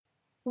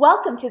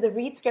Welcome to the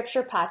Read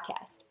Scripture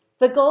podcast.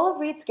 The goal of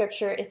Read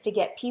Scripture is to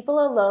get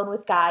people alone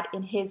with God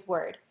in His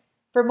Word.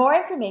 For more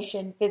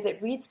information, visit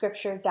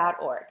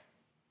readscripture.org.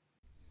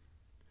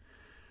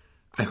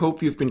 I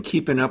hope you've been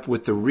keeping up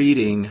with the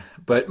reading,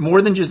 but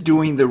more than just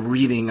doing the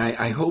reading,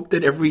 I hope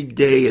that every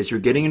day as you're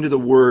getting into the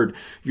Word,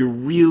 you're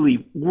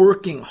really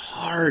working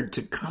hard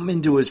to come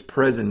into His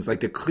presence,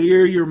 like to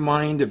clear your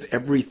mind of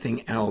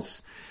everything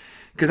else.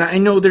 Because I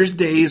know there's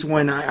days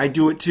when I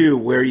do it too,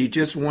 where you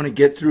just want to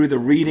get through the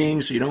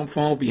reading so you don't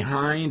fall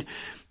behind.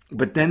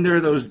 But then there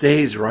are those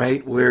days,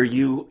 right, where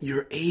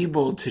you're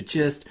able to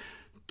just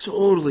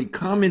totally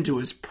come into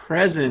His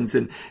presence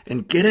and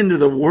get into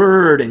the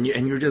Word, and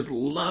you're just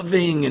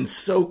loving and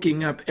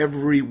soaking up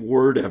every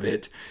word of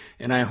it.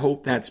 And I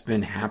hope that's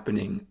been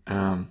happening.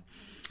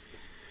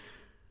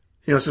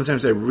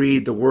 Sometimes I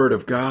read the Word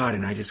of God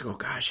and I just go,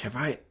 gosh, have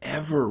I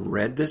ever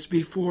read this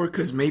before?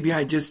 Because maybe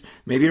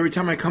every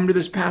time I come to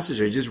this passage,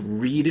 I just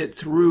read it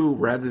through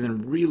rather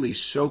than really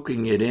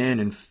soaking it in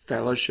and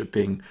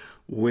fellowshipping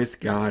with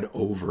God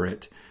over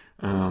it.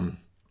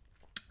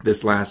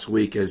 This last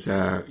week,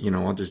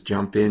 I'll just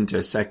jump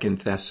into 2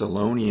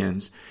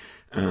 Thessalonians.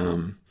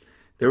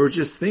 There were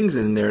just things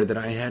in there that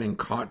I hadn't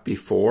caught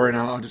before, and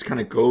I'll just kind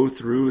of go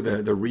through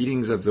the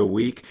readings of the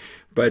week.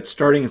 But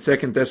starting in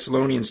 2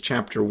 Thessalonians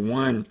chapter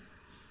 1,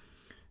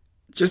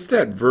 just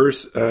that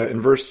verse, in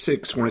verse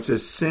 6, when it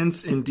says,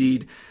 "Since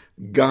indeed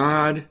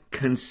God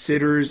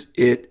considers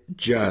it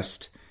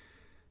just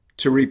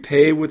to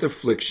repay with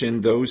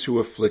affliction those who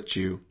afflict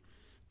you,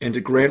 and to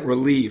grant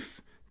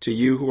relief to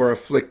you who are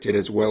afflicted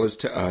as well as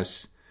to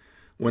us,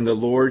 when the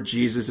Lord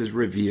Jesus is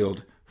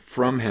revealed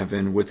from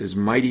heaven with His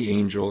mighty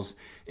angels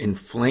in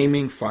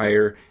flaming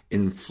fire,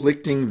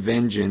 inflicting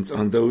vengeance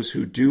on those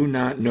who do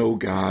not know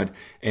God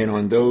and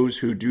on those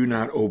who do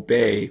not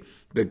obey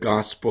the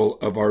gospel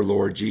of our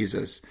Lord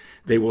Jesus.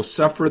 They will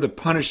suffer the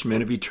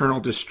punishment of eternal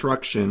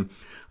destruction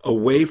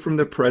away from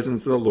the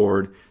presence of the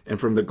Lord and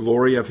from the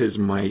glory of His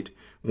might,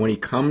 when He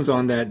comes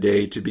on that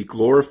day to be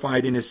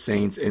glorified in His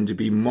saints and to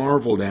be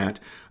marveled at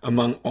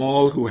among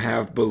all who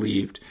have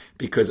believed,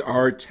 because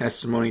our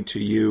testimony to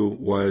you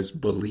was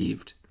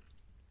believed."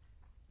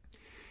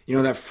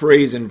 That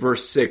phrase in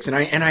verse 6, and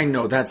I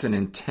know that's an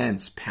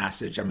intense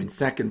passage.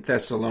 2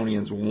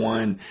 Thessalonians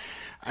 1,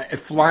 it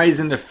flies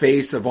in the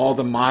face of all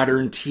the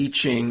modern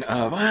teaching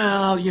of,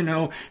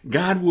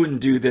 God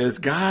wouldn't do this.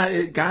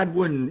 God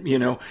wouldn't,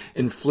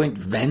 inflict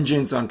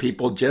vengeance on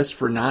people just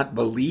for not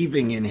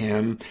believing in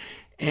Him.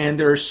 And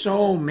there are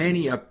so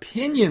many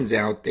opinions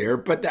out there,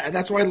 but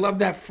that's why I love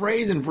that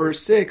phrase in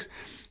verse 6.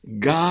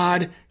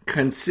 God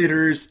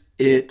considers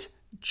it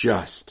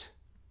just.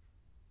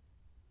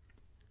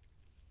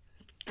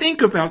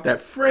 Think about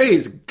that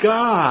phrase.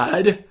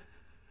 God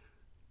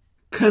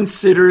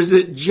considers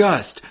it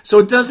just. So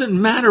it doesn't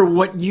matter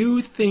what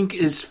you think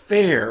is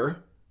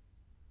fair.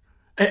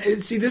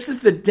 See, this is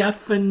the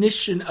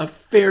definition of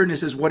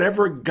fairness, is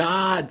whatever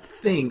God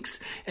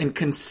thinks and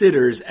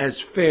considers as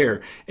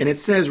fair. And it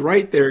says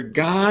right there,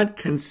 God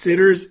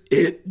considers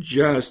it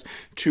just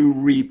to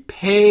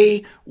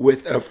repay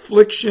with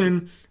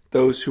affliction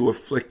those who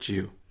afflict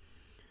you.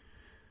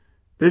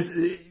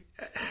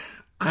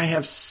 I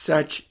have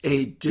such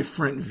a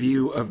different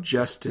view of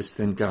justice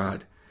than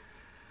God.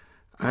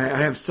 I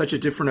have such a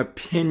different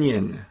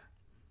opinion,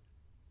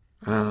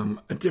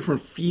 a different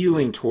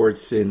feeling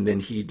towards sin than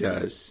He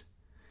does.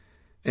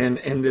 And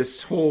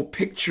this whole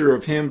picture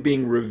of Him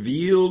being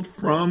revealed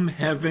from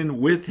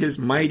heaven with His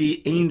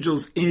mighty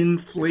angels in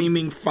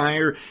flaming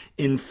fire,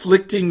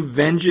 inflicting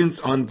vengeance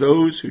on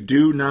those who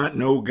do not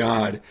know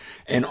God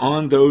and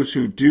on those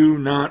who do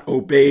not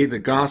obey the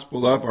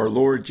gospel of our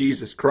Lord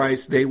Jesus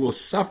Christ. They will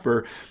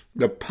suffer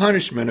the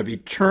punishment of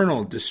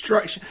eternal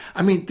destruction.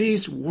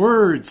 These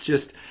words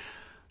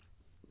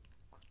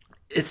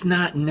it's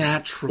not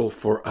natural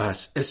for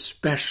us,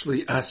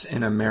 especially us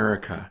in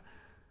America,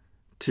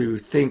 to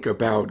think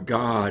about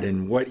God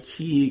and what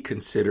He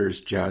considers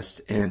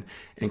just and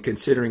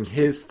considering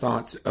His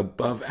thoughts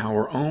above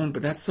our own.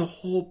 But that's the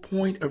whole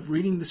point of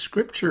reading the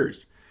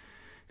Scriptures.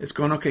 It's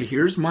going, okay,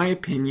 here's my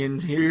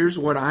opinions, here's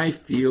what I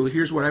feel,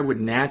 here's what I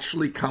would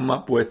naturally come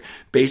up with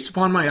based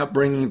upon my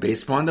upbringing,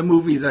 based upon the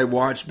movies I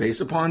watch,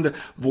 based upon the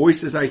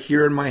voices I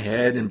hear in my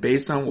head, and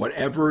based on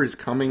whatever is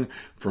coming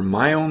from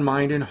my own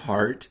mind and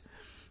heart.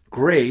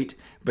 Great,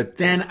 but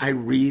then I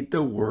read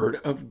the Word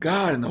of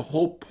God, and the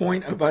whole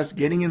point of us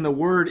getting in the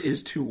Word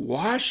is to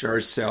wash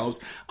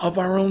ourselves of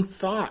our own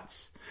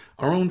thoughts,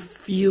 our own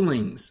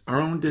feelings, our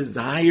own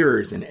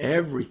desires, and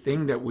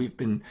everything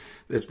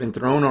that's been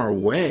thrown our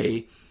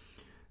way.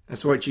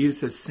 That's why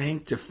Jesus says,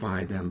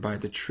 sanctify them by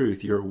the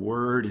truth. Your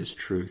Word is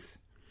truth.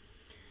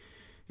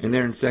 And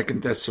there in 2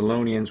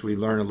 Thessalonians, we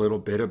learn a little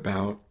bit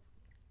about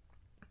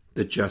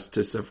the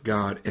justice of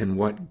God and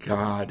what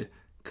God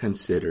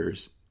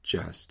considers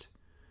just.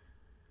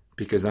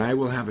 Because I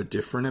will have a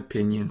different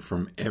opinion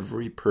from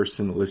every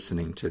person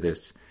listening to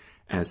this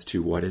as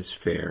to what is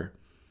fair.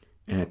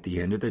 And at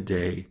the end of the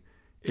day,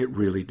 it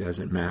really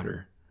doesn't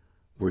matter.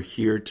 We're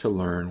here to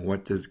learn,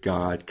 what does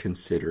God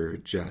consider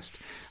just?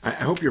 I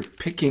hope you're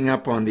picking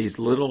up on these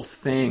little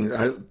things,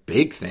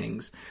 big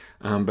things,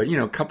 but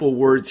a couple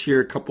words here,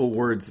 a couple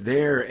words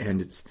there,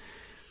 and it's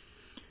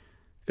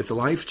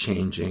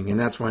life-changing. And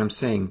that's why I'm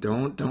saying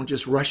don't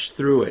just rush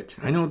through it.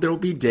 I know there'll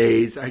be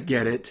days, I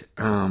get it,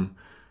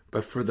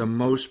 but for the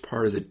most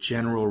part, as a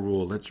general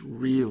rule, let's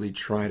really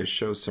try to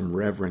show some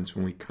reverence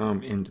when we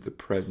come into the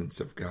presence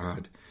of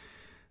God.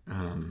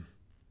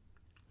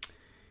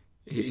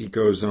 He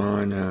goes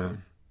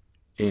on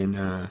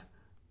I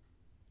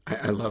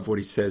love what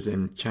he says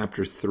in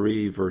chapter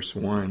 3, verse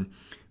 1.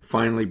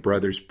 Finally,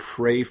 brothers,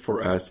 pray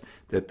for us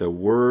that the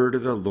word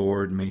of the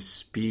Lord may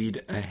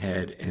speed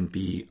ahead and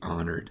be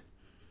honored.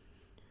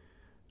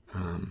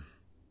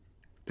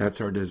 That's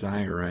our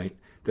desire, right?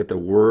 That the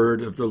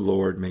word of the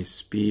Lord may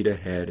speed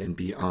ahead and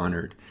be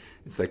honored.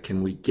 It's like,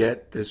 can we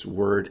get this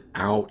word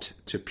out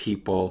to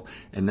people?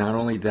 And not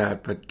only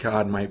that, but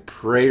God, my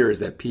prayer is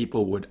that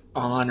people would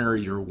honor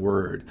your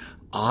word,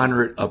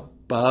 honor it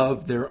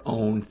above their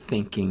own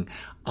thinking,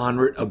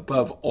 honor it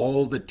above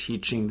all the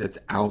teaching that's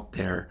out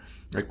there.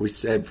 Like we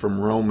said from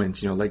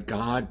Romans, let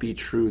God be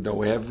true,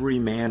 though every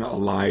man a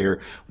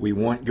liar. We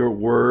want your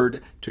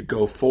word to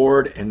go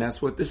forward, and that's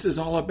what this is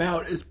all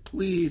about, is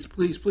please,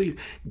 please, please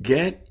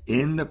get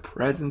in the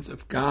presence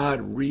of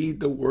God. Read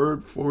the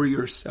word for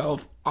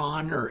yourself.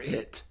 Honor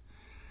it.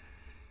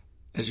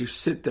 As you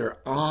sit there,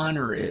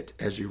 honor it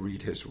as you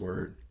read his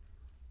word.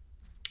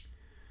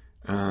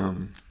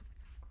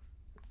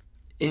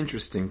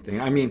 Interesting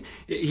thing. I mean,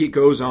 he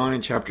goes on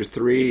in chapter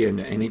 3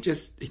 and he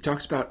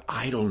talks about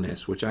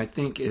idleness, which I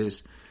think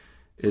is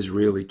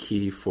really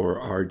key for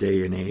our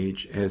day and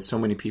age, as so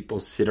many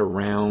people sit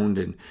around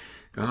and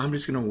go, I'm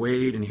just going to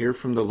wait and hear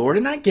from the Lord.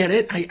 And I get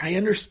it. I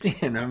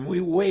understand. We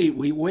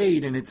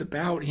wait, and it's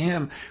about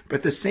him. But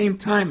at the same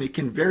time, it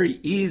can very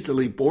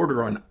easily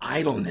border on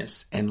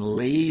idleness and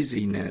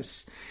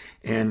laziness.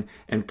 And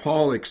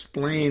Paul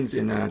explains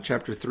in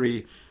chapter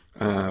 3,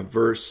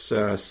 verse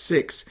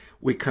 6,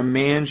 we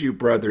command you,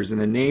 brothers, in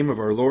the name of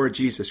our Lord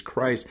Jesus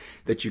Christ,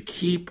 that you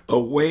keep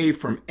away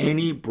from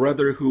any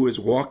brother who is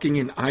walking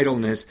in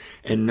idleness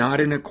and not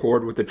in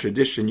accord with the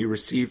tradition you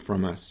received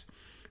from us.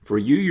 For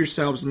you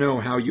yourselves know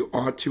how you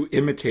ought to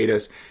imitate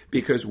us,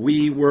 because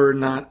we were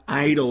not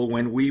idle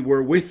when we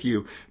were with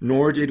you,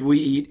 nor did we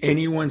eat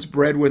anyone's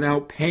bread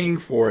without paying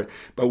for it,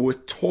 but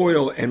with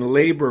toil and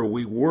labor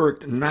we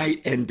worked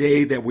night and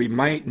day that we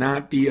might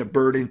not be a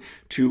burden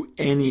to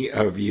any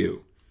of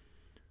you.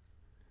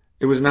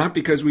 It was not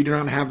because we do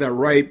not have that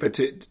right, but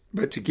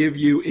to give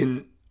you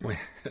in...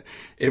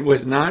 It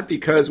was not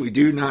because we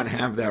do not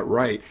have that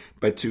right,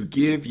 but to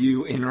give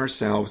you in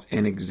ourselves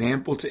an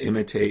example to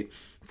imitate.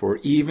 For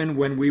even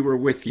when we were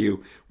with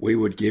you, we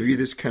would give you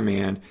this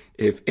command: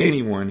 if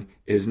anyone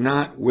is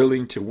not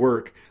willing to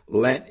work,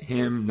 let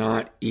him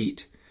not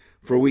eat.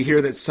 For we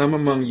hear that some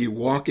among you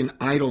walk in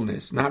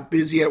idleness, not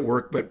busy at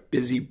work, but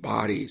busy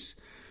bodies.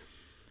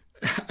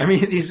 I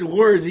mean, these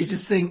words, he's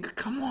just saying,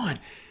 come on,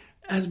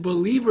 as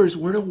believers,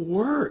 we're to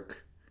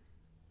work.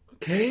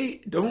 Okay?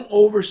 Don't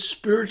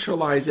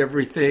over-spiritualize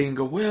everything and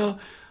go, well,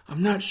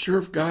 I'm not sure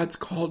if God's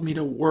called me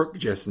to work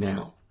just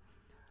now.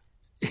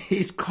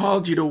 He's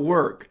called you to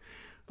work,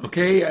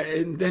 okay?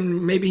 And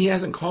then maybe he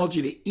hasn't called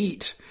you to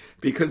eat,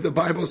 because the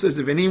Bible says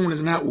if anyone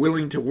is not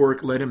willing to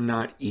work, let him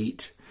not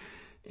eat.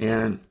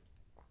 And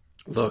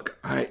look,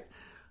 I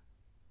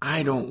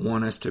don't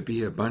want us to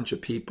be a bunch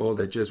of people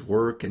that just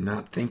work and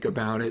not think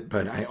about it,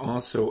 but I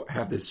also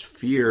have this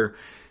fear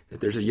that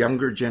there's a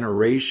younger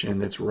generation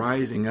that's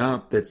rising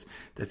up that's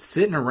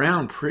sitting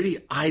around pretty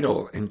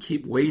idle and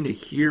keep waiting to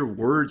hear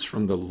words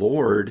from the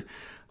Lord.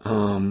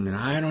 And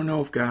I don't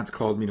know if God's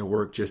called me to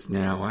work just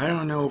now. I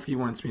don't know if he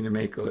wants me to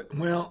make a...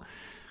 Well,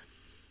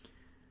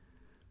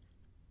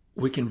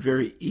 we can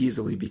very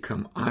easily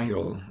become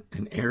idle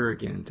and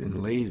arrogant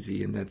and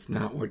lazy, and that's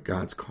not what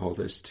God's called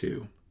us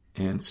to.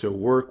 And so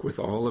work with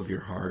all of your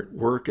heart.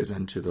 Work as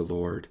unto the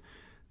Lord.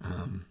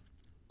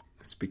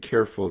 Let's be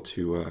careful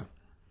to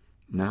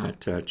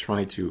not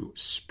try to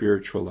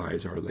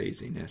spiritualize our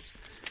laziness.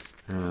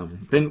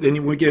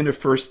 Then we get into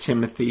 1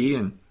 Timothy,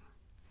 and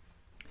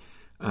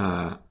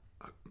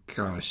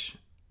gosh,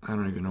 I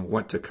don't even know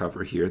what to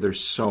cover here. There's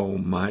so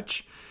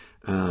much.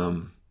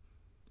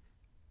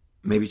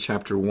 Maybe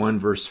chapter 1,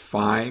 verse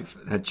 5,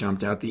 that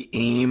jumped out. The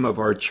aim of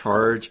our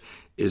charge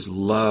is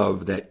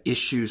love that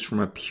issues from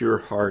a pure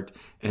heart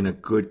and a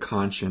good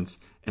conscience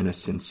and a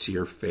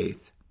sincere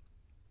faith.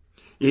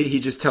 He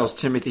just tells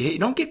Timothy, hey,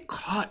 don't get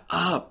caught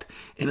up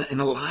in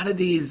a lot of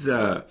these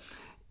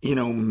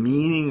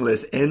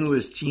meaningless,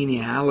 endless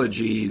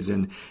genealogies,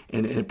 and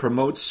it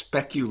promotes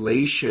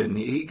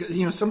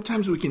speculation.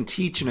 Sometimes we can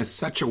teach in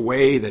such a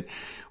way that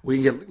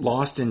we get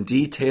lost in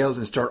details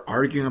and start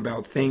arguing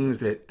about things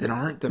that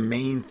aren't the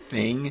main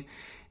thing.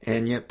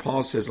 And yet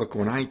Paul says, look,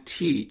 when I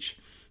teach,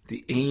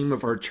 the aim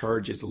of our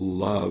charge is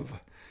love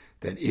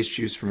that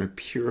issues from a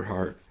pure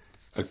heart,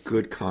 a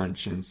good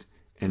conscience,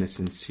 and a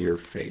sincere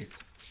faith.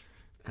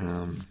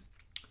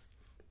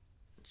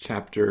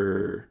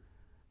 Chapter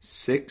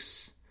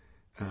 6,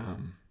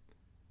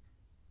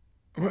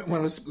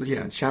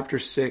 chapter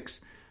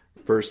 6,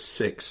 verse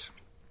 6.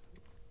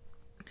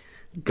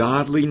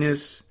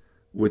 Godliness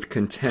with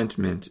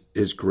contentment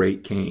is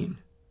great gain.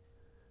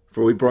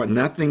 For we brought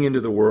nothing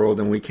into the world,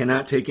 and we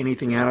cannot take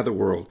anything out of the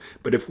world.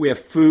 But if we have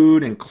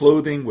food and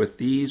clothing, with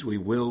these we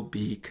will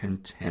be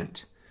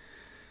content.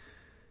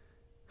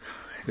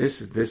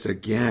 This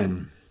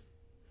again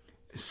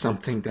is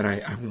something that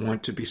I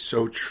want to be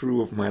so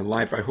true of my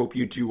life. I hope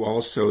you do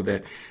also,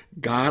 that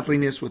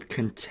godliness with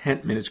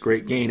contentment is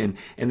great gain. And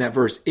in that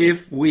verse,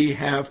 if we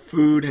have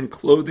food and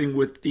clothing,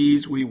 with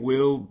these we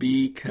will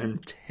be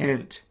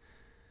content.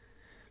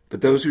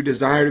 But those who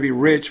desire to be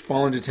rich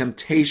fall into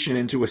temptation,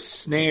 into a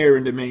snare,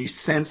 into many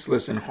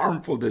senseless and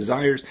harmful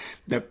desires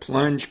that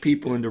plunge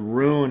people into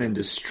ruin and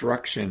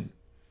destruction.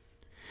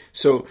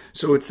 So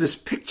it's this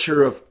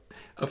picture of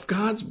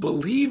God's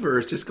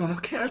believers just going,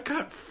 okay, I've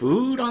got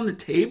food on the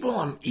table.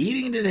 I'm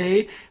eating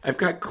today. I've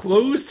got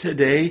clothes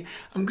today.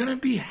 I'm going to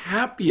be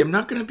happy. I'm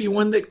not going to be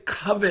one that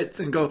covets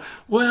and go,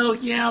 well,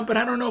 yeah, but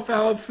I don't know if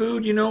I'll have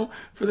food,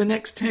 for the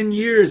next 10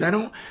 years. I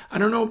don't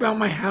know about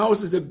my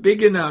house. Is it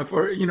big enough?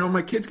 Or,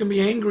 my kid's going to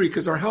be angry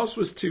because our house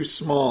was too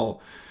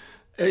small.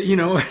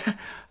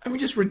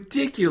 Just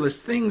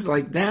ridiculous things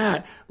like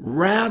that,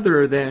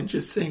 rather than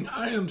just saying,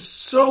 I am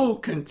so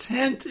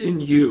content in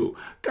you.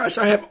 Gosh,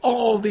 I have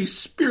all these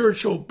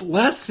spiritual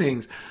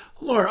blessings.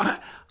 Lord, I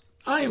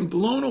am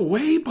blown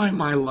away by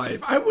my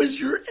life. I was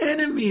your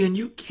enemy, and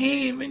you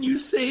came and you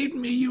saved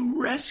me.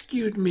 You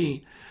rescued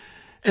me.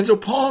 And so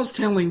Paul's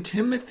telling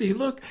Timothy,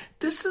 look,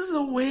 this is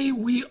the way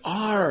we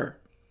are.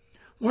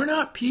 We're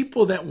not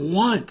people that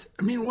want.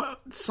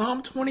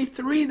 Psalm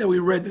 23 that we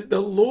read,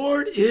 the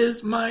Lord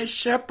is my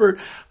shepherd.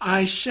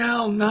 I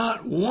shall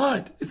not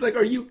want. It's like,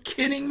 are you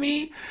kidding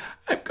me?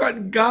 I've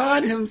got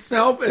God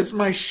himself as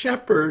my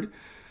shepherd.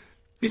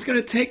 He's going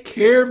to take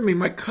care of me.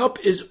 My cup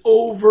is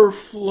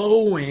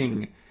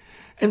overflowing.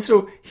 And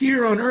so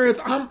here on earth,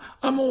 I'm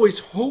always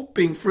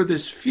hoping for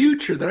this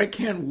future that I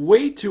can't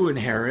wait to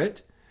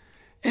inherit.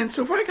 And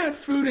so if I got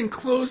food and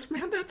clothes,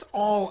 man, that's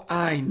all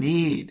I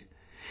need.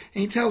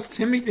 And he tells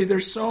Timothy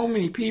there's so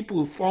many people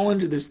who fall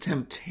into this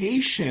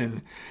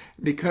temptation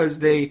because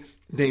they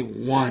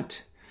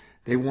want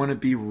to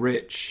be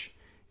rich.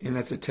 And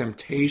that's a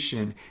temptation.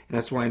 And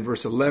that's why in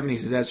verse 11 he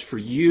says, as for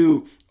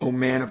you, O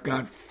man of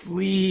God,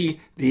 flee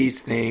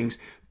these things,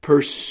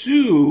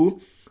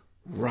 pursue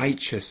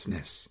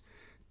righteousness,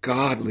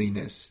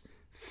 godliness,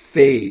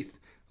 faith,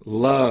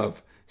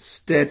 love,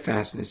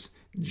 steadfastness,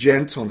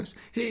 gentleness.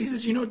 He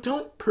says,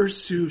 don't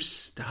pursue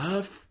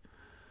stuff.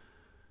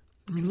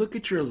 Look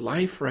at your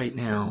life right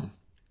now.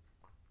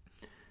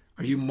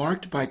 Are you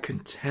marked by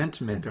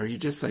contentment? Are you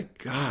just like,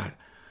 God,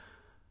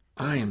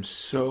 I am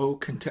so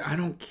content. I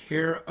don't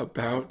care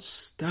about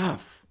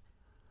stuff.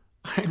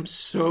 I am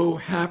so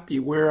happy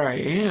where I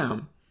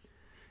am.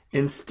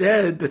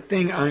 Instead, the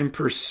thing I'm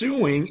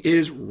pursuing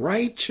is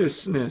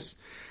righteousness,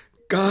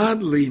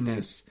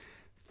 godliness,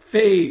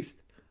 faith,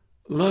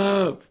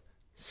 love,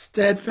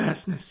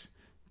 steadfastness,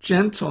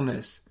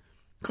 gentleness.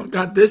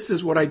 God, this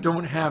is what I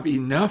don't have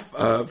enough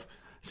of.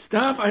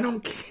 Stuff, I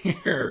don't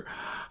care.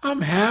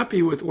 I'm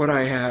happy with what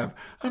I have.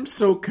 I'm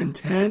so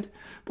content.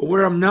 But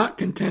where I'm not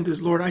content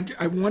is, Lord,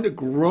 I want to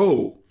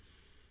grow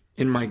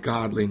in my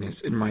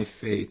godliness, in my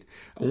faith.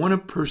 I want to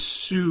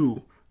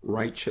pursue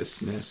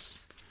righteousness.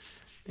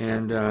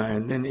 And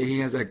then he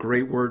has that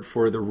great word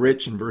for the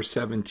rich in verse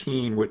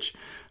 17, which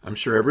I'm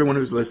sure everyone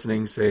who's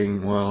listening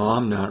saying, well,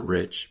 I'm not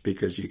rich,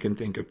 because you can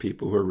think of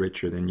people who are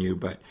richer than you,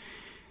 but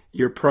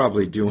you're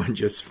probably doing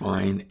just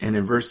fine. And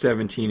in verse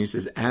 17, he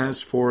says,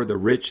 as for the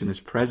rich in this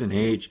present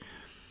age,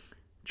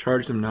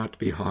 charge them not to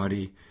be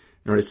haughty,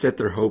 nor to set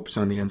their hopes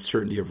on the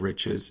uncertainty of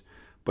riches,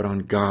 but on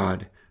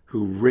God,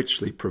 who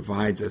richly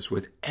provides us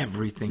with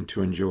everything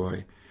to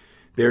enjoy.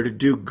 They are to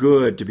do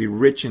good, to be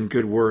rich in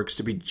good works,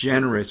 to be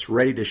generous,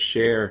 ready to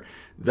share,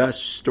 thus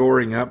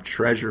storing up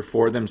treasure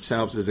for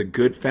themselves as a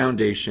good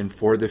foundation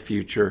for the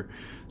future,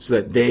 so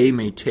that they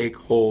may take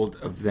hold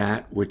of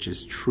that which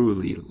is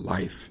truly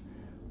life.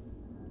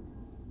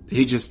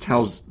 He just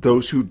tells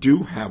those who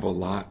do have a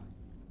lot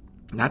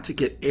not to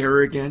get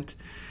arrogant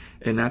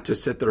and not to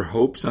set their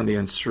hopes on the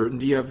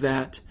uncertainty of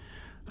that,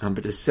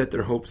 but to set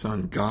their hopes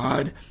on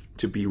God,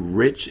 to be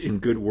rich in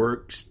good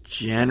works,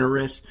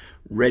 generous,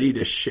 ready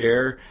to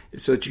share,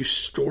 so that you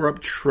store up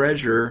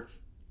treasure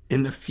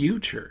in the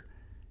future.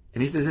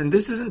 And he says, and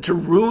this isn't to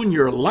ruin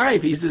your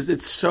life. He says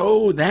it's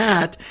so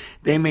that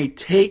they may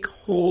take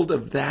hold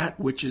of that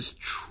which is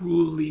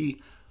truly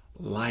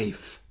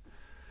life.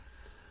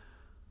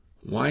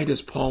 Why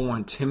does Paul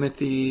want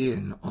Timothy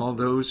and all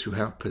those who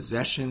have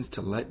possessions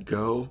to let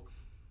go?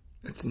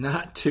 It's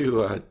not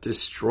to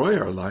destroy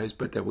our lives,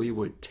 but that we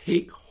would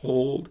take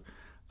hold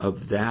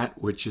of that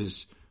which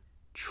is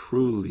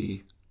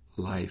truly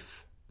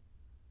life.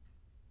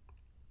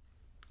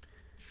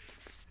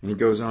 And he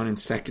goes on in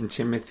 2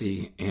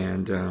 Timothy,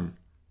 and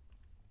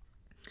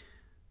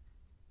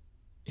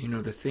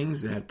the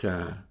things that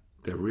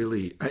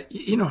really,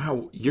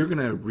 how you're going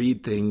to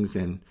read things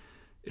and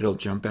it'll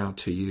jump out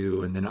to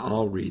you, and then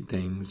I'll read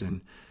things,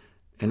 and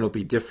it'll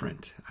be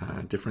different.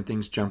 Different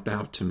things jump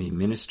out to me,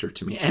 minister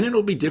to me. And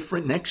it'll be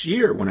different next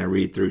year when I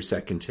read through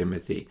 2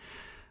 Timothy.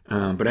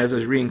 But as I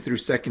was reading through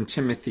 2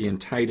 Timothy and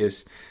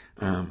Titus,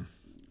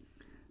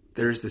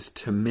 there's this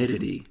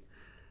timidity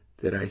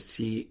that I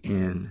see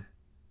in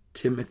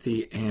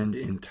Timothy and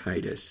in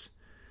Titus.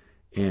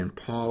 And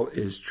Paul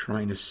is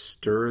trying to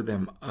stir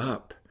them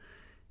up.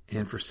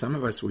 And for some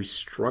of us, we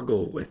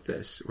struggle with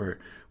this.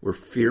 We're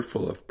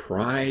fearful of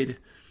pride,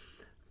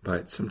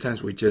 but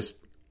sometimes we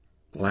just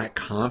lack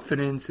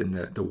confidence in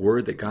the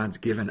word that God's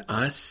given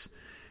us.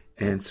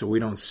 And so we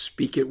don't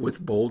speak it with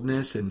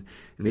boldness. And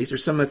these are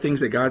some of the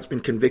things that God's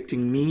been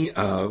convicting me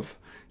of.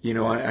 You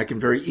know, I can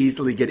very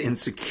easily get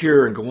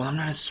insecure and go, well, I'm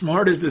not as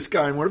smart as this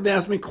guy. And what if they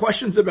ask me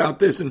questions about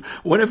this? And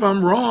what if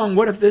I'm wrong?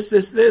 What if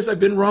this? I've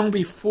been wrong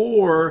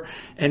before.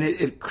 And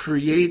it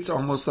creates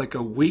almost like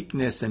a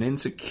weakness and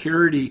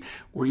insecurity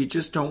where you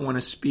just don't want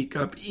to speak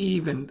up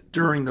even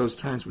during those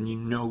times when you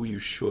know you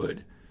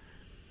should.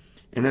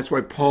 And that's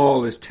why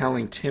Paul is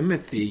telling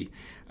Timothy,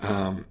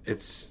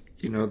 it's,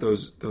 you know,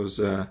 those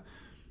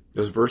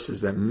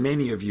verses that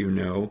many of you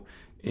know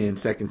in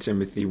 2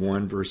 Timothy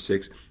 1 verse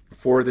 6.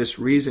 For this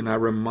reason, I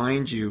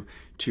remind you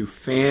to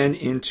fan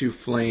into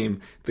flame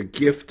the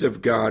gift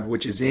of God,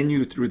 which is in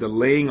you through the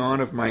laying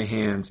on of my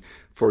hands.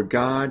 For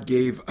God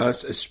gave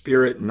us a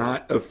spirit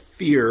not of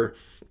fear,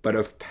 but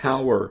of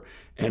power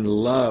and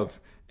love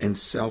and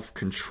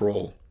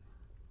self-control.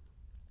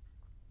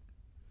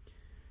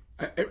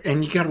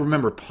 And you got to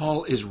remember,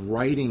 Paul is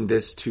writing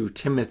this to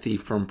Timothy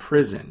from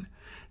prison.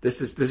 This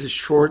is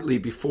shortly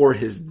before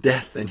his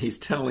death, and he's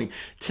telling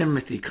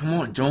Timothy, come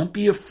on, don't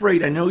be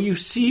afraid. I know you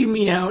see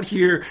me out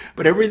here,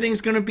 but everything's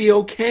going to be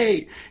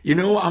okay. You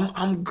know,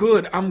 I'm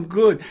good. I'm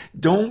good.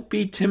 Don't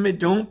be timid.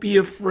 Don't be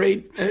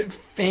afraid.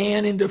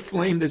 Fan into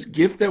flame this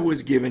gift that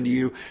was given to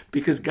you,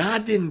 because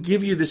God didn't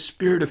give you the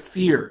spirit of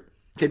fear.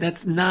 Okay,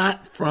 that's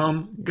not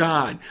from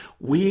God.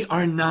 We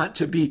are not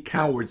to be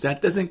cowards.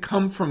 That doesn't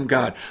come from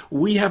God.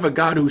 We have a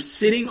God who's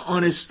sitting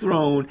on his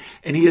throne,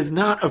 and he is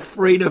not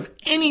afraid of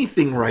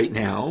anything right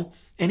now,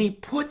 and he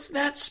puts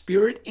that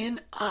spirit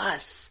in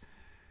us.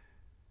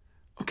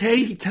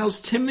 Okay, he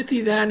tells Timothy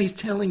that, he's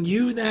telling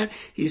you that,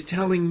 he's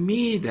telling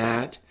me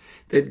that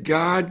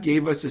God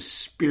gave us a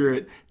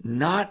spirit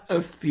not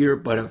of fear,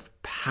 but of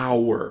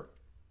power,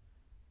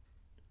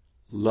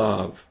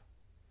 love,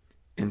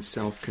 and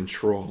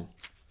self-control.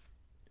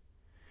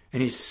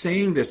 And he's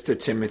saying this to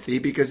Timothy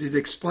because he's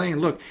explaining,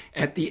 look,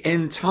 at the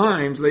end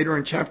times, later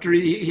in chapter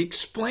 8, he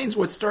explains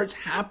what starts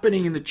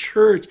happening in the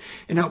church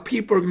and how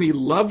people are going to be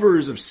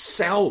lovers of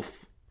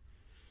self,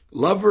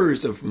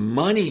 lovers of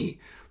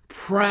money,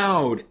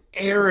 proud,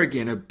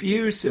 arrogant,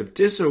 abusive,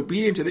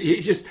 disobedient.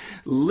 He just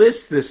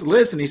lists this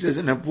list, and he says,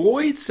 and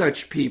avoid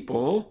such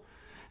people.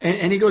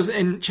 And he goes,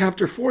 in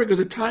chapter 4, he goes,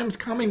 a time's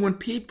coming when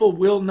people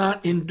will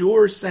not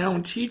endure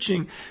sound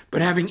teaching,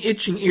 but having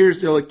itching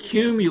ears, they'll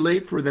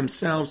accumulate for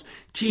themselves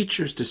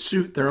teachers to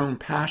suit their own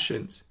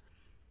passions.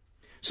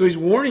 So he's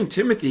warning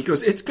Timothy, he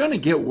goes, it's going to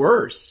get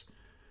worse.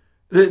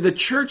 The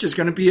church is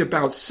going to be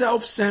about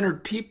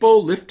self-centered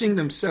people lifting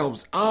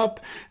themselves up.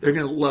 They're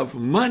going to love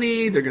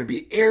money. They're going to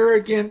be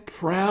arrogant,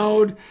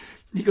 proud.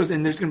 He goes,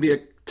 and there's going to be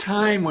a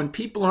time when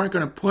people aren't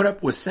going to put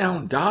up with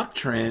sound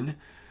doctrine.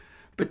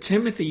 But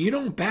Timothy, you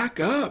don't back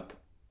up.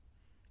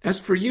 As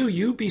for you,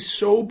 you be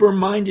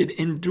sober-minded,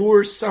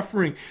 endure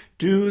suffering,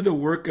 do the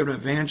work of an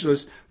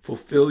evangelist,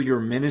 fulfill your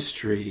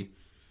ministry.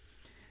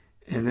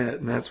 And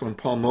that's when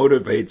Paul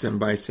motivates him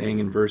by saying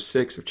in verse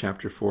 6 of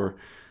chapter 4,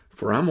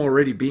 for I'm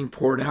already being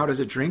poured out as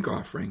a drink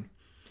offering.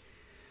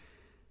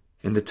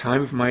 And the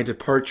time of my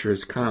departure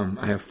has come.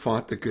 I have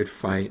fought the good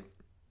fight.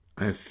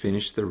 I have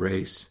finished the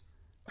race.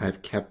 I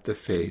have kept the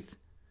faith.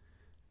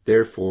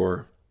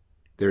 Therefore,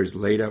 there is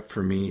laid up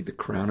for me the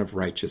crown of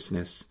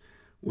righteousness,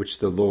 which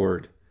the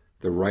Lord,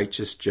 the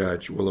righteous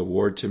judge, will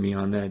award to me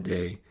on that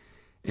day,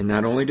 and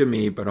not only to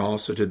me, but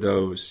also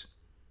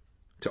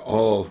to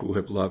all who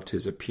have loved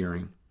his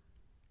appearing.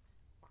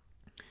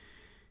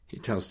 He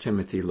tells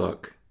Timothy,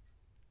 look,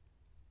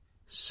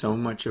 so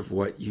much of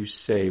what you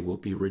say will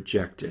be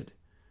rejected,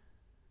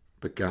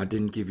 but God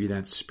didn't give you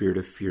that spirit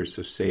of fear,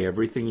 so say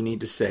everything you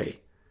need to say.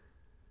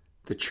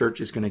 The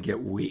church is going to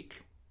get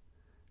weak.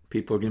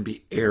 People are going to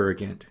be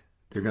arrogant.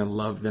 They're going to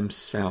love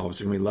themselves.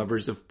 They're going to be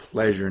lovers of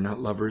pleasure, not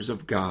lovers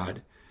of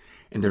God.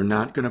 And they're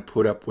not going to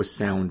put up with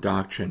sound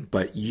doctrine.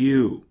 But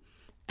you,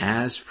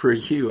 as for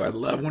you, I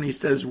love when he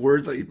says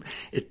words like,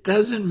 it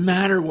doesn't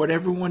matter what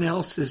everyone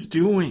else is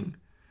doing.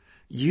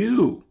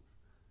 You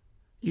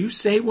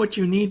say what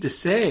you need to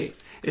say.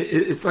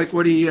 It's like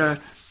what he,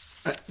 the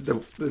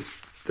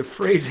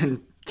phrase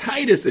in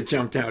Titus that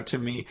jumped out to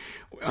me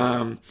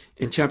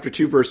in chapter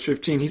 2, verse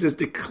 15. He says,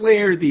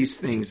 declare these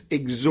things,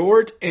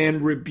 exhort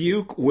and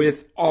rebuke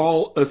with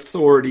all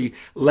authority.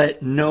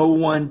 Let no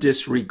one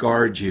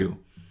disregard you.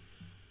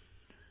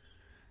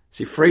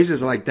 See,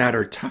 phrases like that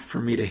are tough for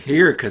me to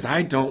hear because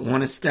I don't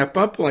want to step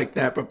up like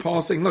that. But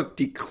Paul's saying, look,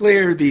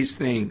 declare these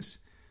things.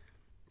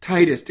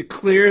 Titus,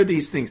 declare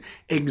these things.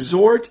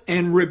 Exhort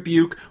and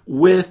rebuke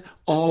with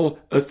all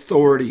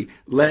authority.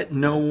 Let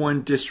no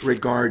one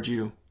disregard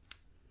you.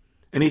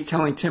 And he's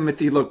telling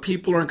Timothy, look,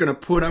 people aren't going to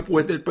put up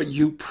with it, but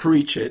you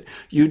preach it.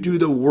 You do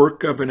the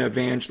work of an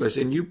evangelist,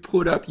 and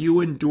you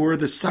endure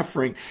the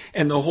suffering.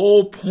 And the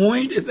whole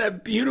point is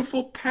that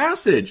beautiful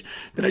passage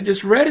that I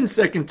just read in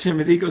 2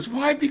 Timothy. He goes,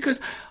 why?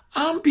 Because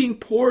I'm being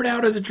poured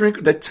out as a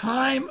drink. The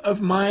time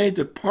of my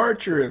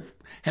departure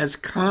has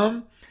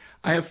come.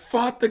 I have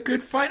fought the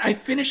good fight. I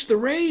finished the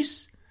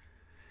race.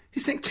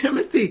 He's saying,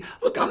 Timothy,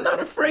 look, I'm not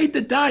afraid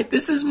to die.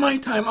 This is my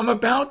time. I'm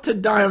about to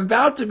die. I'm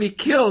about to be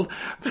killed.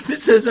 But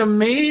this is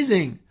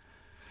amazing.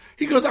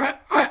 He goes,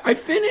 I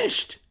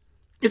finished.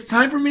 It's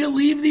time for me to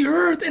leave the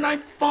earth. And I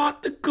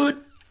fought the good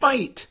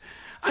fight.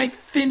 I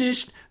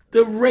finished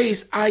the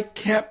race. I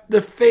kept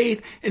the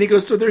faith. And he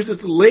goes, so there's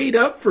this laid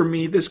up for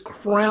me, this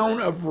crown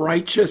of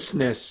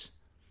righteousness,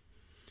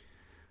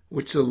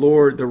 which the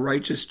Lord, the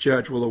righteous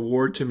judge, will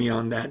award to me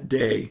on that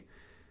day.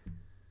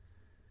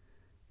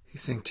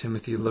 He's saying,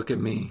 Timothy, look at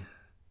me.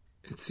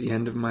 It's the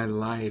end of my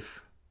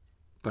life,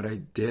 but I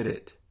did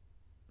it.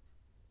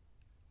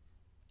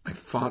 I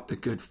fought the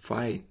good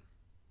fight.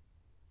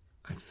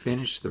 I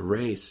finished the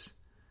race,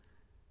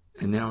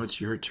 and now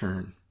it's your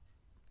turn.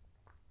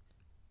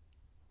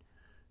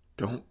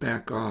 Don't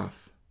back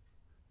off.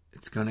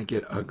 It's going to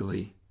get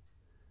ugly.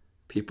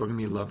 People are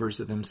going to be lovers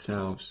of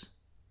themselves.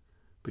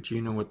 But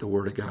you know what the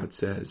Word of God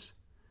says.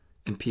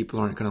 And people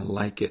aren't going to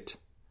like it.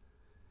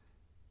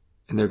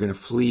 And they're going to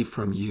flee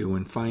from you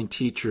and find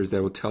teachers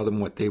that will tell them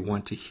what they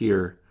want to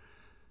hear.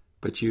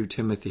 But you,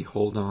 Timothy,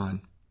 hold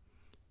on.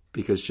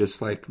 Because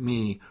just like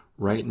me,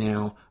 right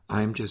now,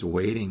 I'm just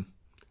waiting.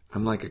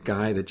 I'm like a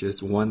guy that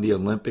just won the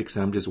Olympics.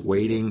 And I'm just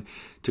waiting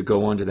to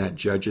go onto that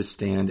judge's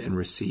stand and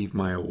receive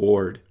my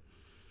award.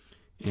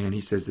 And he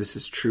says this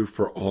is true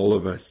for all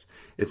of us.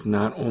 It's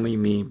not only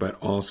me,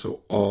 but also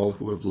all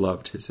who have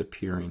loved his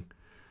appearing.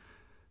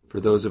 For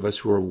those of us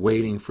who are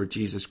waiting for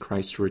Jesus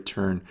Christ to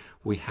return,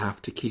 we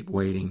have to keep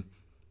waiting,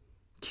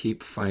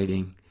 keep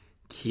fighting,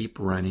 keep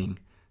running,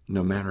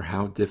 no matter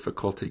how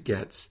difficult it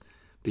gets,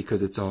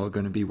 because it's all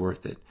going to be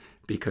worth it.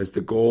 Because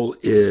the goal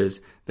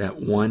is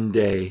that one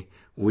day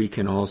we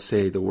can all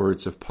say the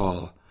words of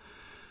Paul,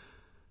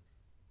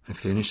 I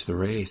finished the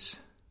race.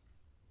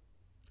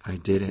 I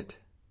did it.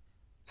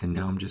 And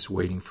now I'm just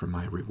waiting for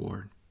my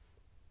reward.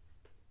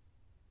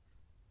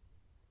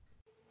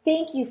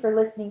 Thank you for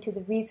listening to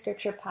the Read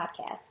Scripture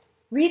podcast.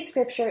 Read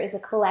Scripture is a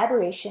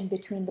collaboration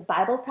between the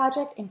Bible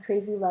Project and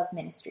Crazy Love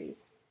Ministries.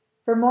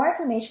 For more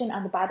information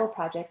on the Bible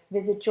Project,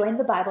 visit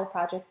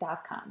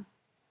jointhebibleproject.com.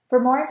 For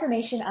more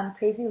information on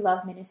Crazy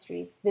Love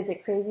Ministries,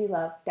 visit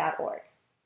crazylove.org.